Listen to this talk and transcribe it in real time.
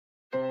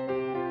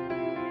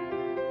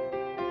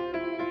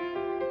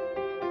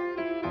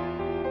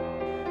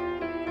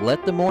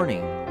Let the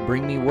morning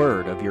bring me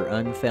word of your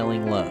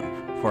unfailing love,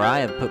 for I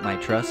have put my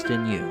trust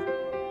in you.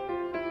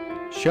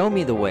 Show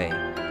me the way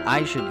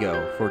I should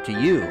go, for to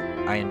you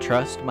I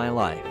entrust my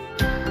life.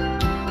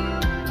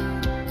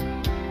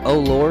 O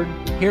Lord,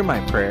 hear my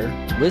prayer,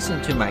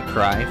 listen to my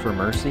cry for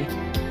mercy.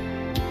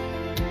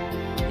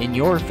 In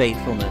your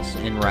faithfulness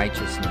and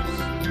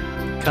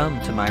righteousness, come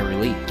to my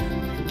relief.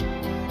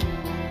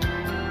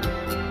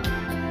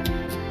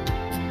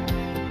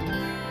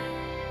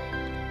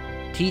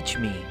 Teach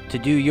me to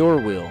do your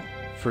will,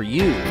 for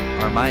you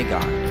are my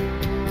God.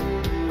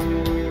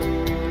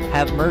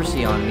 Have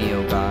mercy on me,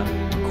 O God,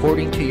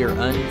 according to your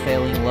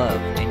unfailing love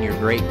and your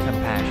great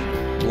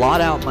compassion. Blot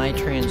out my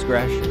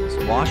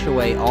transgressions, wash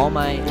away all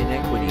my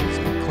iniquities,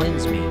 and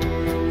cleanse me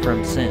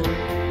from sin.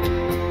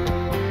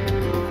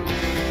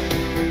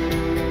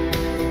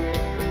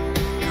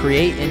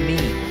 Create in me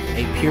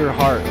a pure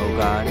heart, O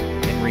God,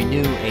 and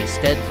renew a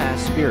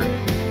steadfast spirit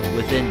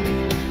within me.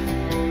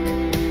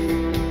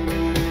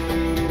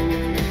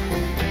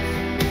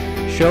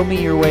 Show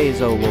me your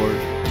ways, O Lord.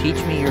 Teach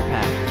me your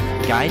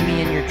paths. Guide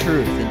me in your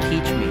truth and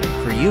teach me,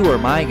 for you are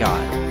my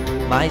God,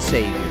 my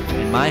Savior,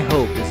 and my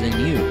hope is in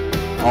you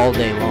all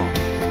day long.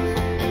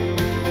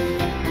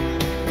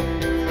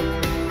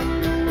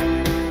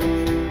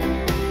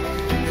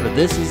 For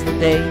this is the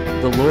day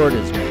the Lord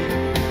has made.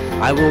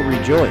 I will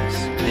rejoice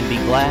and be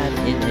glad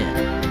in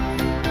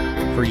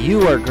it. For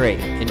you are great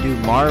and do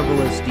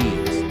marvelous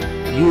deeds.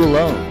 You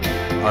alone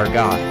are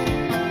God.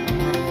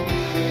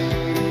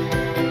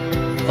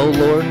 O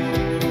Lord,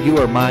 you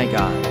are my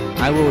God.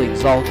 I will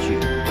exalt you.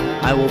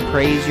 I will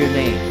praise your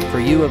name, for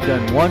you have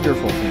done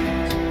wonderful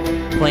things,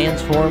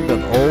 plans formed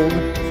of old,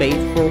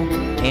 faithful,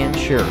 and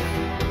sure.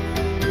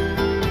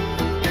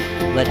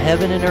 Let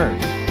heaven and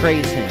earth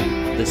praise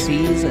him, the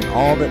seas and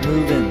all that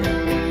move in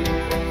them.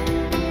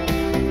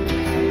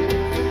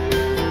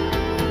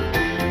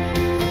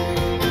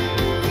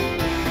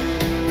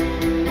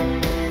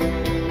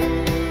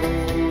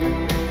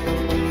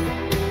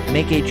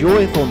 Make a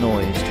joyful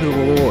noise to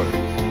the Lord,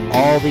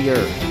 all the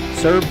earth.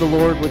 Serve the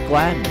Lord with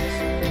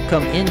gladness.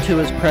 Come into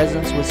his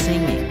presence with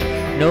singing.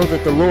 Know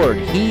that the Lord,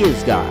 he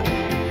is God.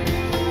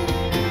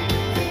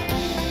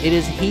 It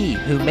is he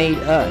who made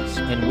us,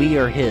 and we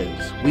are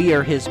his. We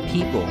are his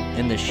people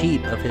and the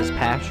sheep of his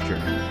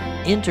pasture.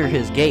 Enter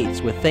his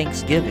gates with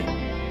thanksgiving.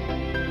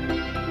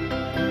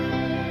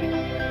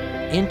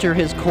 Enter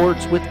his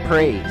courts with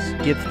praise.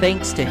 Give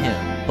thanks to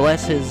him.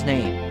 Bless his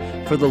name.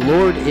 For the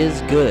Lord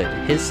is good,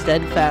 his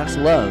steadfast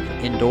love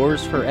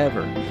endures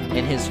forever,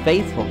 and his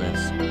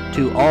faithfulness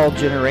to all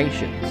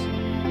generations.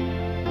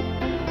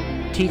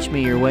 Teach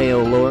me your way,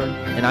 O Lord,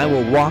 and I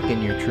will walk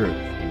in your truth.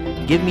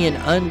 Give me an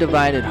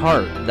undivided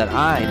heart, that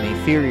I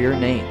may fear your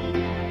name.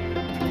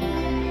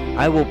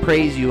 I will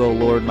praise you, O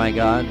Lord my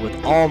God, with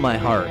all my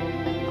heart.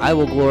 I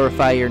will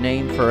glorify your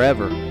name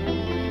forever.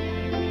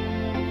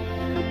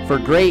 For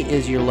great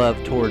is your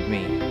love toward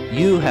me.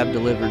 You have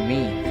delivered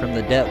me from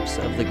the depths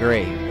of the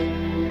grave.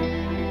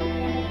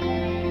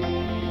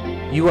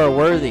 You are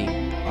worthy,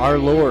 our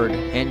Lord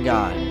and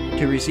God,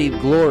 to receive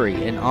glory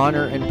and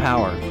honor and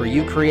power, for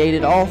you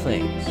created all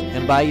things,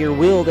 and by your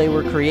will they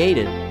were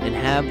created and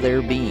have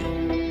their being.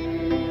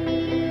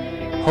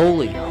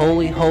 Holy,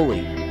 holy,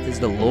 holy is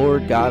the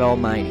Lord God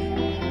Almighty,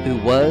 who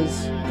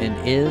was and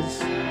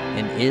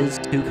is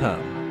to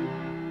come.